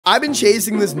I've been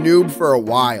chasing this noob for a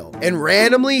while, and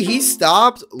randomly he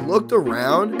stopped, looked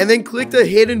around, and then clicked a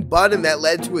hidden button that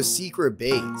led to a secret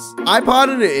base. I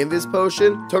potted an invis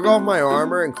potion, took off my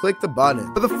armor, and clicked the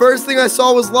button. But the first thing I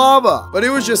saw was lava, but it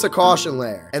was just a caution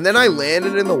layer. And then I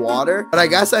landed in the water, but I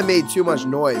guess I made too much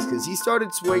noise because he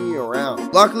started swinging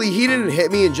around. Luckily, he didn't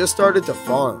hit me and just started to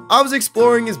farm. I was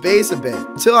exploring his base a bit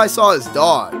until I saw his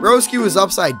dog. Broski was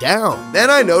upside down.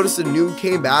 Then I noticed a noob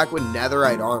came back with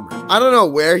netherite armor. I don't know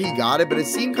where he got it, but it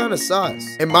seemed kind of sus.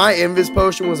 And my invis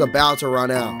potion was about to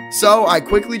run out. So I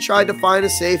quickly tried to find a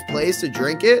safe place to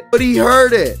drink it, but he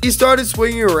heard it. He started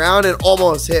swinging around and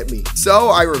almost hit me. So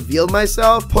I revealed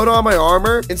myself, put on my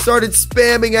armor, and started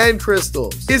spamming end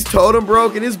crystals. His totem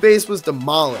broke and his base was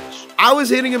demolished. I was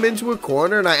hitting him into a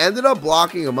corner and I ended up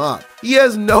blocking him up. He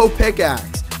has no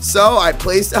pickaxe. So I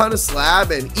placed down a slab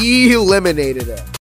and eliminated him.